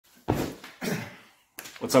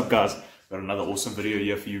What's up, guys? Got another awesome video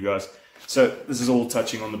here for you guys. So this is all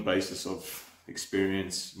touching on the basis of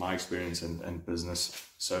experience, my experience and business.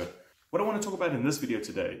 So what I want to talk about in this video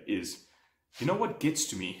today is, you know what gets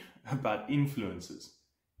to me about influencers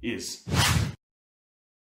is...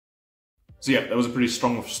 So yeah, that was a pretty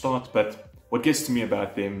strong start, but what gets to me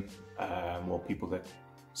about them, well, people that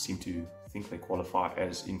seem to think they qualify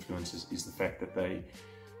as influencers, is the fact that they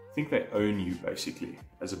think they own you basically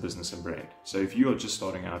as a business and brand. So if you are just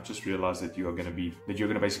starting out, just realize that you're going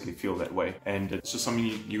to basically feel that way, and it's just something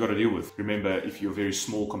you got to deal with. Remember, if you're very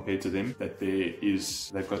small compared to them, that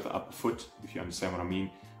they've got the upper foot, if you understand what I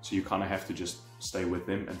mean. So you kind of have to just stay with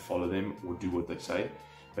them and follow them or do what they say.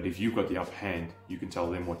 But if you've got the upper hand, you can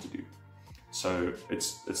tell them what to do. So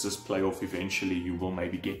it's this play off. Eventually you will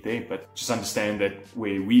maybe get there, but just understand that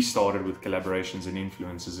where we started with collaborations and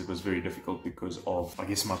influencers, it was very difficult because of, I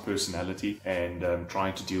guess, my personality and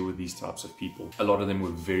trying to deal with these types of people. A lot of them were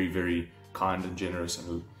very, very kind and generous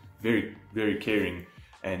and very, very caring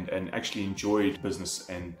and actually enjoyed business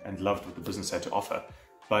and loved what the business had to offer.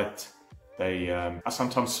 But they, I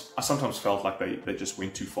sometimes felt like they just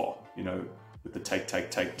went too far, you know, with the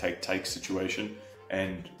take situation.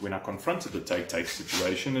 And when I confronted the take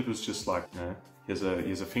situation, it was just like, you know,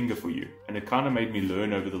 here's a finger for you. And it kind of made me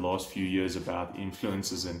learn over the last few years about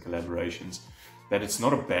influencers and collaborations that it's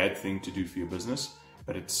not a bad thing to do for your business,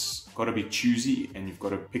 but it's got to be choosy and you've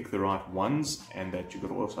got to pick the right ones, and that you've got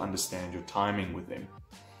to also understand your timing with them.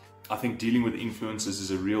 I think dealing with influencers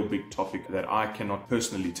is a real big topic that I cannot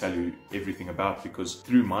personally tell you everything about, because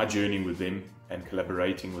through my journey with them and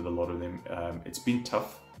collaborating with a lot of them, it's been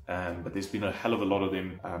tough. But there's been a hell of a lot of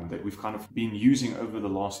them that we've kind of been using over the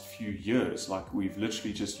last few years. Like, we've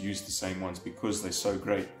literally just used the same ones because they're so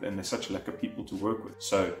great and they're such a lack of people to work with.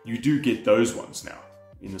 So you do get those ones now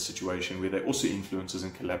in the situation where they're also influencers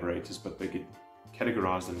and collaborators, but they get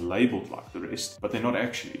categorized and labeled like the rest, but they're not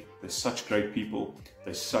actually. They're such great people.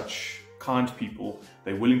 They're such kind people.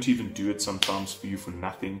 They're willing to even do it sometimes for you for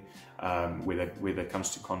nothing, where that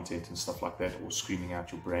comes to content and stuff like that, or screaming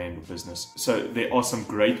out your brand or business. So there are some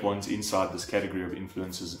great ones inside this category of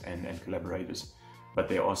influencers and collaborators, but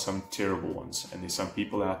there are some terrible ones, and there's some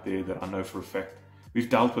people out there that I know for a fact, we've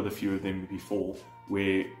dealt with a few of them before,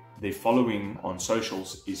 where their following on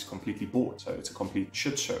socials is completely bought. So it's a complete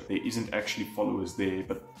shit show. There isn't actually followers there,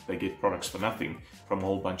 but they get products for nothing from a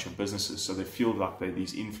whole bunch of businesses. So they feel like they're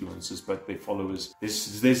these influencers, but their followers, there's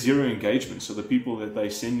zero engagement. So the people that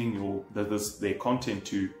they're sending their content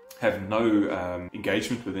to have no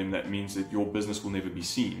engagement with them. That means that your business will never be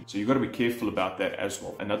seen. So you've got to be careful about that as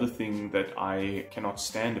well. Another thing that I cannot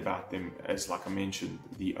stand about them is, like I mentioned,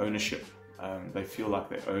 the ownership. They feel like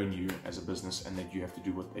they own you as a business and that you have to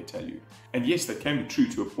do what they tell you. And yes, that can be true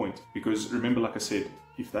to a point, because remember, like I said,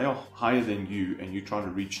 if they are higher than you and you're trying to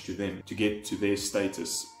reach to them to get to their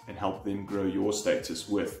status and help them grow your status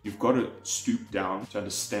you've got to stoop down to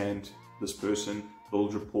understand this person,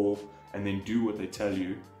 build rapport, and then do what they tell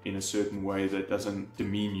you in a certain way that doesn't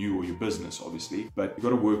demean you or your business, obviously, but you've got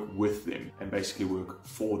to work with them and basically work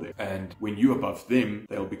for them. And when you're above them,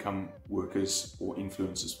 they'll become workers or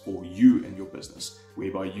influencers for you and your business,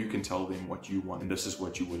 whereby you can tell them what you want and this is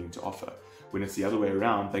what you're willing to offer. When it's the other way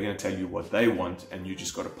around, they're going to tell you what they want and you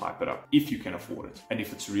just got to pipe it up if you can afford it. And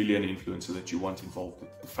if it's really an influencer that you want involved with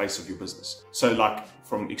the face of your business. So, like,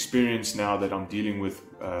 from experience now that I'm dealing with,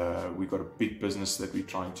 we've got a big business that we're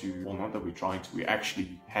trying to, well, not that we're trying to, we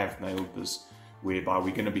actually have nailed this, whereby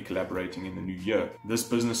we're going to be collaborating in the new year. This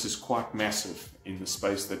business is quite massive in the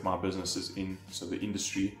space that my business is in. So the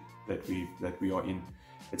industry that we are in,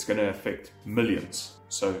 it's going to affect millions.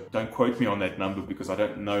 So don't quote me on that number, because I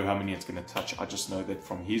don't know how many it's going to touch. I just know that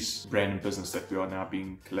from his brand and business that we are now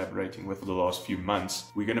collaborating with for the last few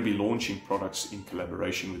months, we're going to be launching products in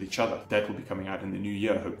collaboration with each other. That will be coming out in the new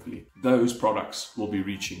year, hopefully. Those products will be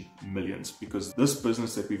reaching millions, because this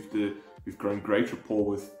business that we've grown great rapport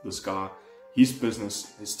with this guy. His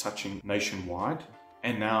business is touching nationwide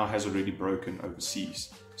and now has already broken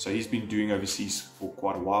overseas. So he's been doing overseas for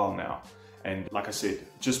quite a while now. And like I said,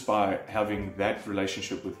 just by having that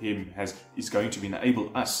relationship with him is going to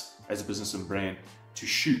enable us as a business and brand to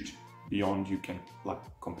shoot beyond you can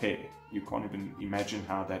compare. You can't even imagine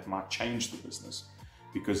how that might change the business.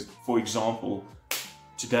 Because, for example,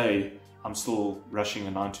 today I'm still rushing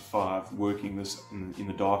a 9 to 5, working this in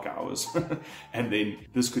the dark hours. And then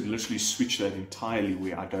this could literally switch that entirely,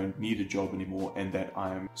 where I don't need a job anymore and that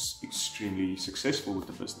I am extremely successful with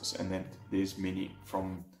the business. And then there's many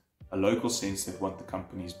from a local sense that want the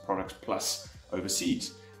company's products plus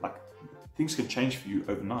overseas. Like, things can change for you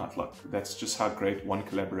overnight. Like, that's just how great one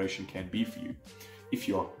collaboration can be for you. if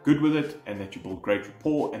you are good with it and that you build great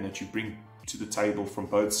rapport and that you bring to the table from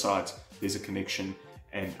both sides, there's a connection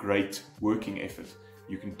and great working effort,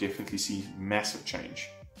 you can definitely see massive change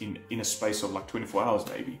in a space of like 24 hours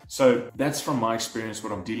maybe. So that's from my experience,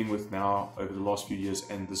 what I'm dealing with now over the last few years,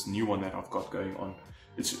 and this new one that I've got going on.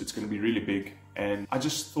 It's going to be really big. And I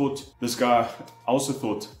just thought this guy, I also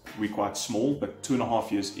thought we're quite small, but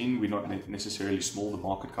 2.5 years in, we're not necessarily small. The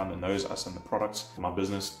market kind of knows us and the products, my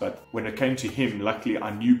business. But when it came to him, luckily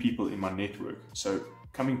I knew people in my network. So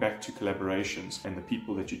coming back to collaborations and the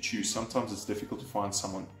people that you choose, sometimes it's difficult to find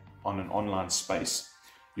someone on an online space.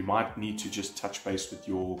 You might need to just touch base with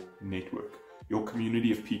your network, your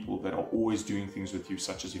community of people that are always doing things with you,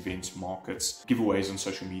 such as events, markets, giveaways on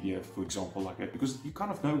social media, for example, like that, because you kind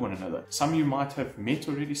of know one another. Some you might have met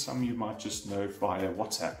already, some you might just know via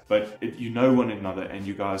WhatsApp, but you know one another and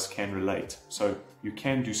you guys can relate. So you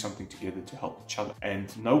can do something together to help each other.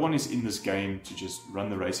 And no one is in this game to just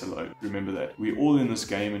run the race alone. Remember that. We're all in this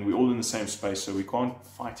game and we're all in the same space, so we can't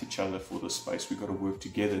fight each other for this space. We've got to work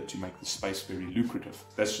together to make the space very lucrative.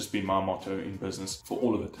 That's just been my motto in business for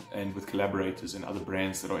all of it, and with collaborators and other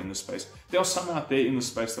brands that are in the space. There are some out there in the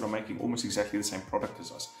space that are making almost exactly the same product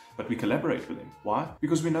as us, but we collaborate with them. Why?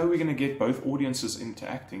 Because we know we're going to get both audiences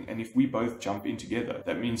interacting, and if we both jump in together,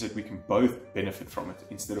 that means that we can both benefit from it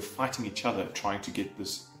instead of fighting each other trying to get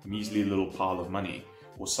this measly little pile of money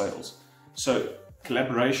or sales. So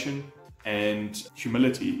collaboration and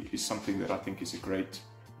humility is something that I think is a great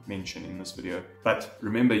mention in this video. But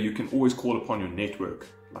remember, you can always call upon your network,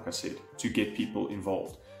 like I said, to get people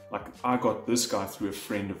involved. Like I got this guy through a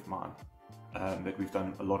friend of mine that we've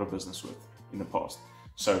done a lot of business with in the past.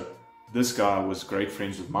 So this guy was great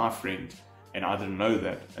friends with my friend, and I didn't know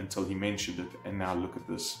that until he mentioned it. And now look at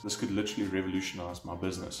this. This could literally revolutionize my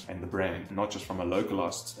business and the brand, not just from a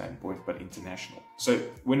localized standpoint, but international. So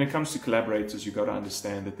when it comes to collaborators, you got to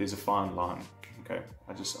understand that there's a fine line. Okay,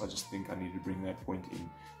 I just think I need to bring that point in.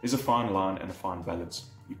 There's a fine line and a fine balance.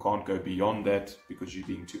 You can't go beyond that because you're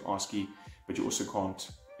being too asky, but you also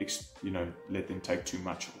can't, let them take too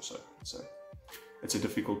much also. So it's a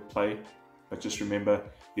difficult play, but just remember,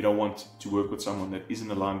 you don't want to work with someone that isn't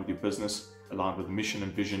aligned with your business, aligned with the mission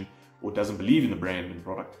and vision, or doesn't believe in the brand and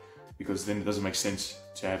product, because then it doesn't make sense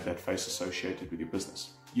to have that face associated with your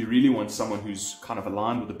business. You really want someone who's kind of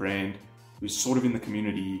aligned with the brand, who's sort of in the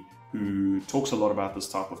community, who talks a lot about this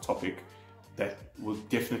type of topic, that will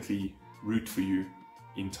definitely root for you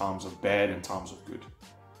in times of bad and times of good.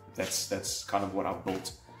 That's kind of what I've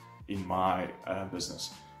built in my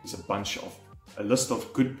business. Is a list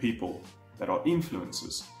of good people that are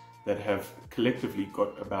influencers that have collectively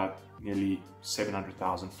got about nearly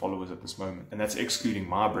 700,000 followers at this moment, and that's excluding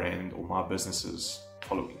my brand or my business's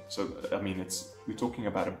following. So I mean, we're talking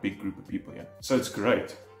about a big group of people here. So it's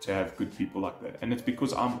great to have good people like that, and it's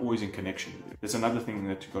because I'm always in connection with you. There's another thing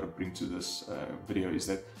that you've got to bring to this video, is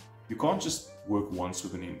that you can't just work once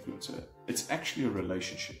with an influencer. It's actually a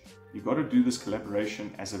relationship. You've got to do this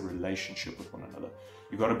collaboration as a relationship with one another.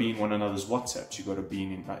 You've got to be in one another's WhatsApps. You've got to be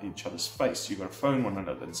in each other's face. You've got to phone one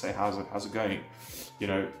another and say, how's it going?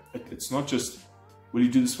 It's not just, will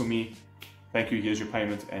you do this for me? Thank you, here's your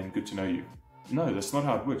payment, and good to know you. No, that's not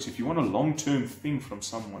how it works. If you want a long-term thing from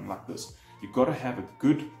someone like this, you've got to have a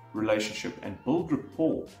good relationship and build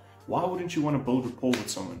rapport. Why wouldn't you want to build rapport with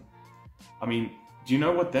someone? I mean, do you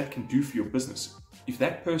know what that can do for your business? If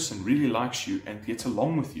that person really likes you and gets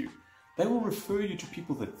along with you, they will refer you to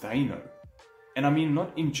people that they know. And I mean,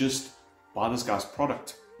 not in just buy this guy's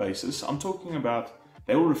product basis. I'm talking about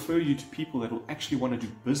they will refer you to people that will actually want to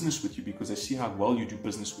do business with you because they see how well you do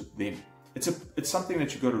business with them. It's something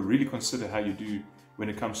that you've got to really consider how you do when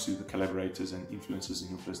it comes to the collaborators and influencers in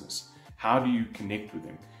your business. How do you connect with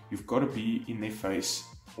them? You've got to be in their face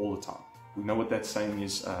all the time. We know what that saying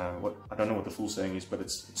is. I don't know what the full saying is, but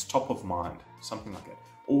it's top of mind, something like that.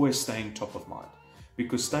 Always staying top of mind.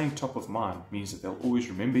 Because staying top of mind means that they'll always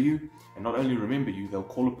remember you, and not only remember you, they'll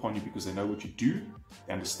call upon you because they know what you do,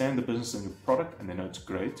 they understand the business and your product, and they know it's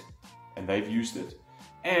great, and they've used it,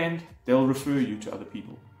 and they'll refer you to other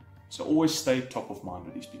people. So always stay top of mind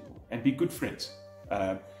with these people, and be good friends,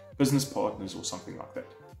 business partners or something like that.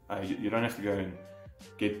 You don't have to go and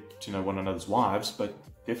get to know one another's wives, but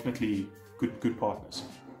definitely good partners.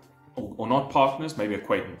 Or not partners, maybe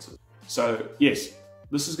acquaintances. So yes,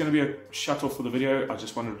 this is going to be a shut off for the video. I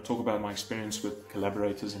just wanted to talk about my experience with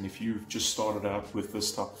collaborators, and if you've just started out with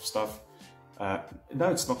this type of stuff, no,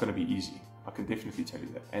 it's not going to be easy. I can definitely tell you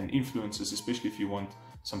that. And influencers, especially if you want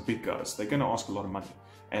some big guys, they're going to ask a lot of money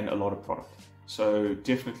and a lot of product. So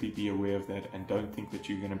definitely be aware of that, and don't think that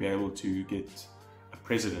you're going to be able to get a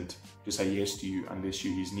president to say yes to you unless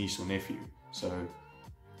you're his niece or nephew. So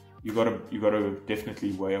you gotta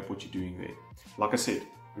definitely weigh up what you're doing there. Like I said,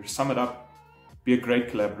 to sum it up, be a great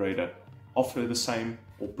collaborator, offer the same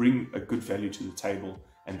or bring a good value to the table,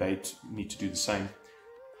 and they need to do the same.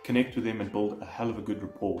 Connect with them and build a hell of a good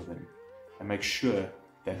rapport with them, and make sure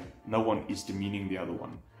that no one is demeaning the other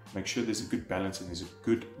one. Make sure there's a good balance and there's a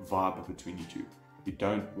good vibe between you two. You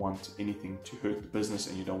don't want anything to hurt the business,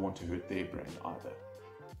 and you don't want to hurt their brand either.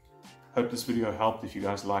 Hope this video helped. If you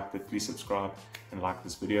guys liked it, please subscribe and like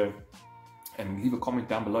this video, and leave a comment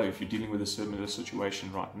down below if you're dealing with a similar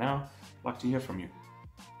situation right now. I'd like to hear from you.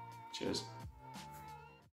 Cheers.